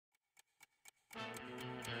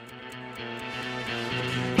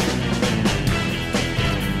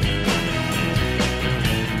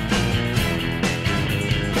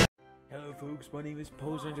my name is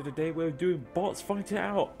Polis, and today we're doing bots fighting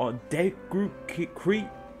out on Dead Group Keep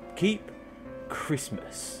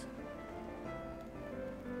Christmas.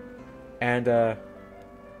 And what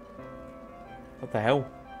the hell?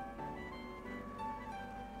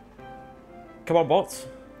 Come on, bots.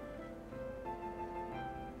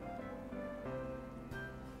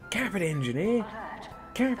 Cap it, engineer.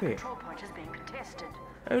 Cap it.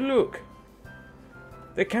 Oh look,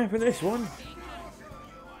 they're capping this one.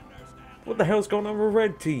 What the hell's going on with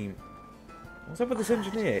red team? What's up with this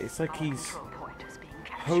engineer? It's like he's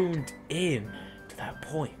honed in to that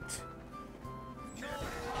point.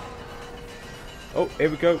 Oh, here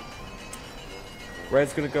we go.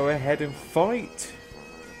 Red's gonna go ahead and fight.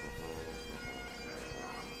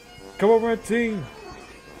 Come on, red team.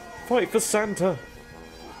 Fight for Santa.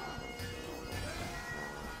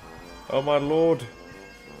 Oh my lord.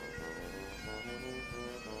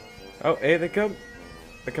 Oh, here they come.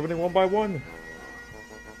 They're coming in one by one.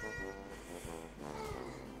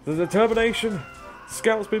 The determination.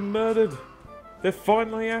 Scout's been murdered. They're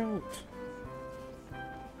finally out.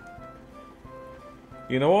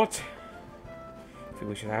 You know what? I think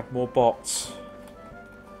we should add more bots.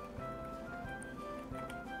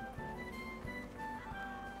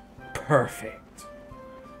 Perfect.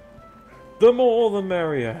 The more the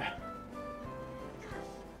merrier.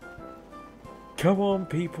 Come on,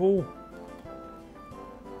 people.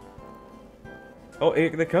 Oh,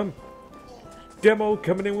 here they come. Demo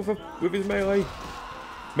coming in with his melee.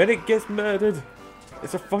 Medic gets murdered.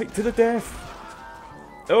 It's a fight to the death.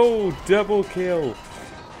 Oh, double kill.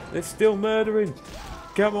 They're still murdering.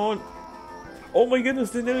 Come on. Oh my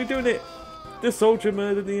goodness, they're nearly doing it. The soldier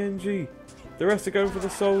murdered the NG. The rest are going for the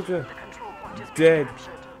soldier. Dead.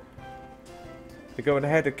 They're going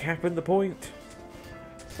ahead and capping the point.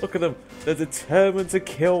 Look at them. They're determined to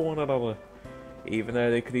kill one another. Even though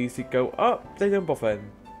they could easily go up, they don't bother.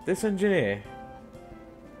 This engineer.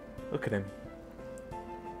 Look at him.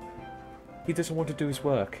 He doesn't want to do his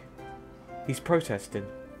work. He's protesting.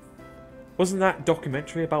 Wasn't that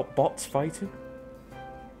documentary about bots fighting?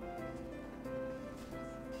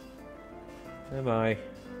 Am I?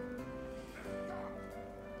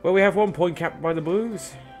 Well, we have 1 point capped by the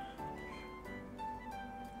Blues.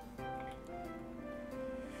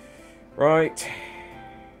 Right.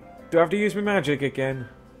 Do I have to use my magic again?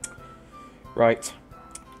 Right.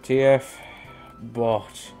 TF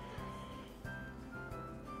bot.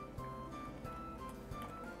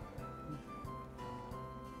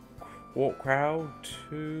 Walk crowd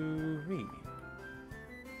to me.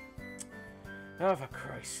 Oh, for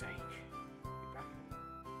Christ's sake.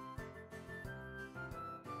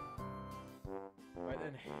 Right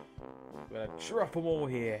then. We're gonna drop them all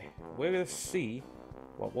here. We're gonna see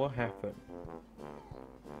what will happen.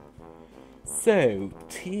 So,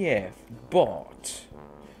 TF bot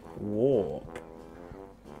warp.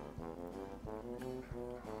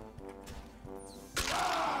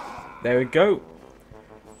 There we go.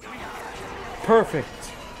 Perfect.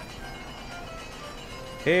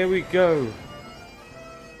 Here we go.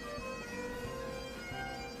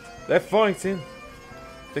 They're fighting.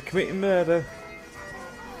 They're committing murder.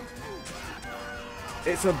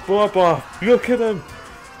 It's a bloodbath. Look at them.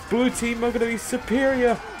 Blue team are going to be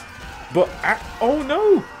superior. But, oh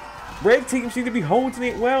no! Red team seem to be holding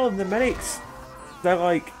it well, and the medics, they're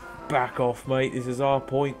like, back off, mate, this is our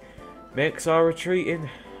point. Medics are retreating.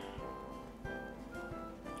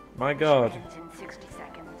 My god.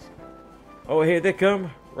 Oh, here they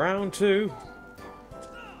come. Round 2.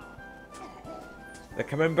 They're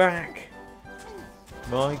coming back.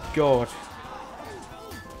 My god.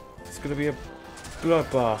 It's going to be a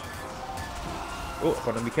bloodbath. Oh, I've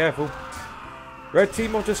got to be careful. Red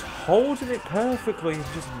team are just holding it perfectly and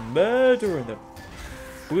just murdering them.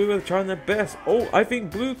 Blue are trying their best. Oh, I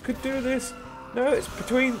think Blue could do this. No, it's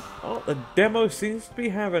between... Oh, the demo seems to be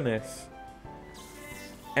having this.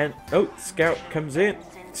 And, oh, Scout comes in.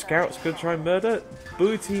 Scout's going to try and murder.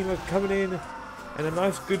 Blue team are coming in at a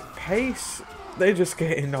nice good pace. They're just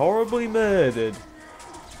getting horribly murdered.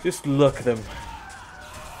 Just look at them.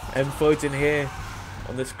 And floating here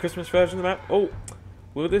on this Christmas version of the map. Oh,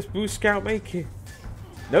 will this Blue Scout make it?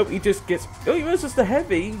 Nope, he just gets... Oh, he misses the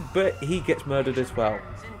heavy, but he gets murdered as well.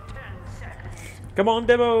 Come on,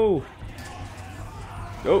 Demo!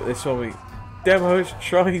 Oh, they saw me. Demo's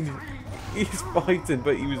trying... He's fighting,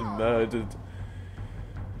 but he was murdered.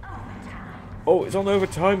 Oh, it's on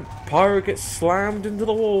overtime. Pyro gets slammed into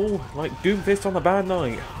the wall like Doomfist on a bad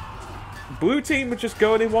night. Blue team are just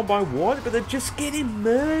going in one by one, but they're just getting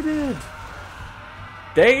murdered.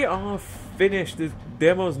 They are finished. This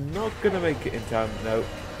Demo's not going to make it in time. No,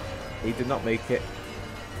 he did not make it.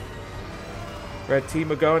 Red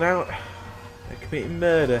team are going out. They're committing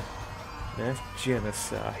murder. That's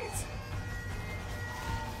genocide.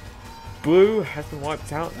 Blue has been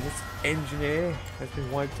wiped out, and this engineer has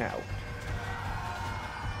been wiped out.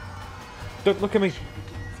 Don't look at me.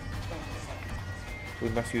 We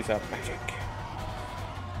must use our magic.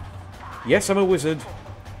 Yes, I'm a wizard.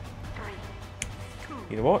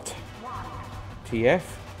 You know what? TF.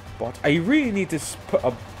 But I really need to put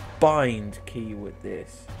a bind key with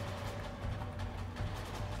this.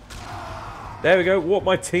 There we go. What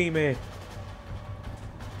my team here.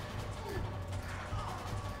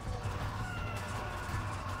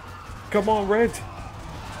 Come on, Red.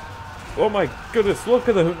 Oh my goodness, look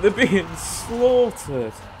at them. They're being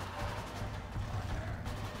slaughtered.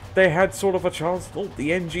 They had sort of a chance. Oh,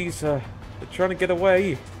 the NGs they're trying to get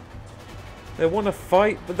away. They want to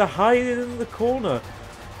fight, but they're hiding in the corner.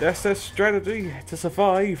 That's their strategy to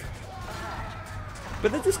survive.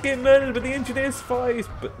 But they're just getting murdered, but the engineer survives.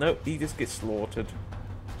 But no, he just gets slaughtered.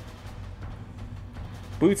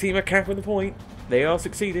 Blue team are capping the point. They are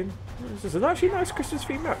succeeding. This is an actually nice Christmas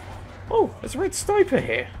theme map. Oh, there's a red sniper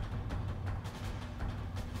here.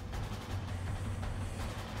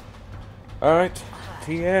 Alright,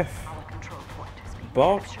 TF.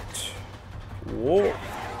 Bot. Walk.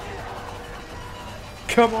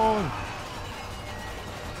 Come on.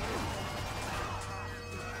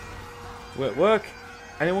 Will it work?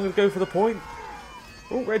 Anyone gonna go for the point?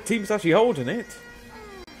 Oh, red team's actually holding it.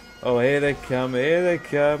 Oh, here they come, here they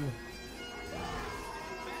come.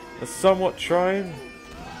 They're somewhat trying.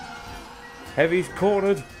 Heavy's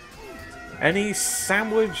cornered. And he's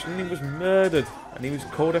sandwiched and he was murdered. And he was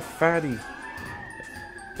called a fatty.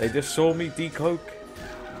 They just saw me decloak.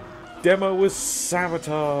 Demo was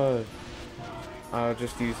sabotaged. I'll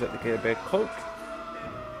just use that to get a bit of cloak.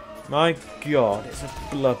 My god, it's a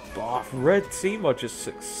bloodbath. Red team are just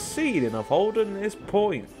succeeding of holding this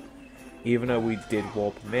point. Even though we did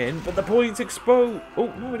warp them in, but the point's exposed.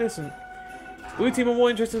 Oh, no it isn't. Blue team are more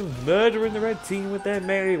interested in murdering the red team with their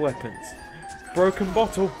melee weapons. Broken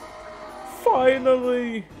bottle.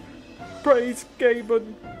 Finally! Praise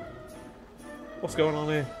Gaben. What's going on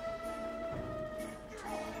here?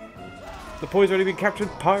 The point's already been captured.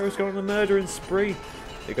 Pyro's going on a murdering spree.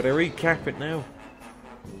 They've got to recap it now.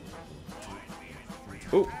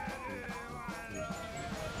 Oh.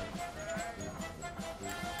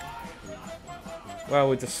 Well,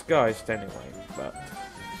 we're disguised anyway, but...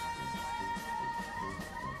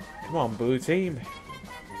 Come on, blue team.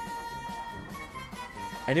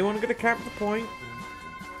 Anyone going to cap the point?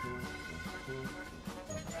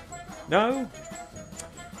 No?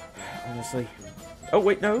 Honestly. Oh,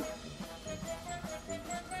 wait, no.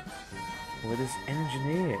 With this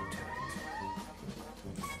engineer to it.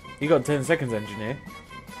 You got 10 seconds, engineer.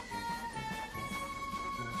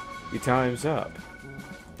 Your time's up.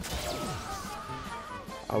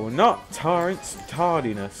 I will not tolerate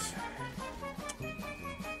tardiness.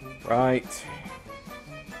 Right.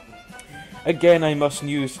 Again, I must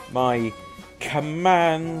use my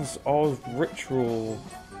commands of ritual.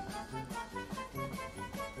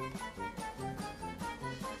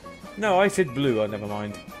 No, I said blue. Oh, never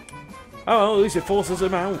mind. Oh, well, at least it forces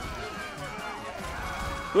them out.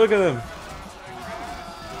 Look at them.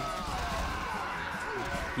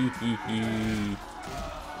 Hee hee hee.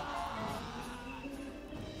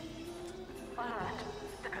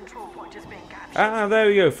 Ah, there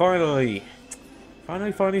we go, finally.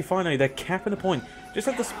 Finally. They're capping the point. Just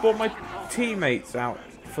have to spot my teammates out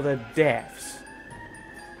for their deaths.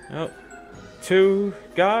 Oh, 2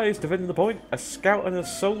 guys defending the point. A scout and a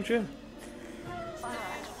soldier.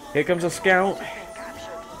 Here comes a scout.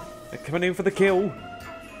 They're coming in for the kill.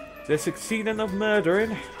 They're succeeding of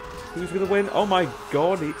murdering. Who's going to win? Oh my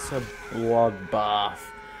god, it's a bloodbath.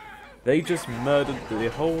 They just murdered the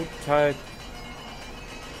whole entire...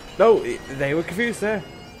 No, they were confused there.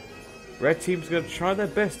 Red team's going to try their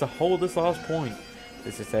best to hold this last point.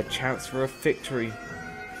 This is their chance for a victory.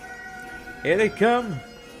 Here they come.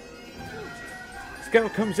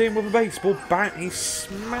 Scout comes in with a baseball bat. He's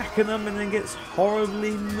smacking them and then gets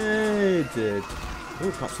horribly murdered.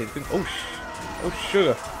 Oh, can't see anything. Oh,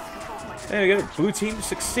 sugar. There we go. Blue team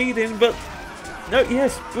succeeding, but... No,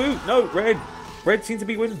 yes, blue. No, red. Red seems to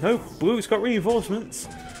be winning. No, blue's got reinforcements.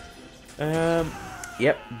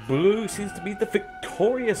 Yep, blue seems to be the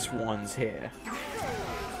victorious ones here.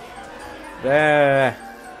 There.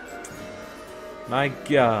 My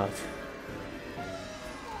god.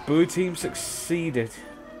 Blue team succeeded.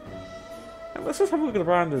 And let's just have a look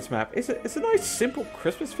around this map. It's a nice, simple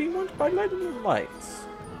Christmas theme one by lighting the lights.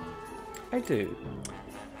 I do.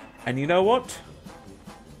 And you know what?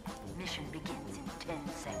 Mission begins in 10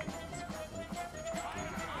 seconds.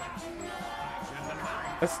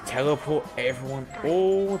 Let's teleport everyone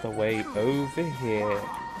all the way over here.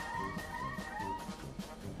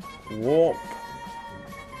 Warp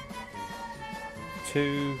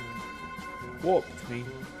to me.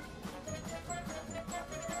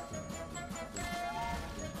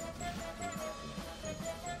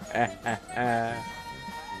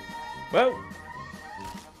 Well,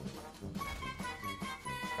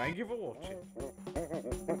 thank you for watching.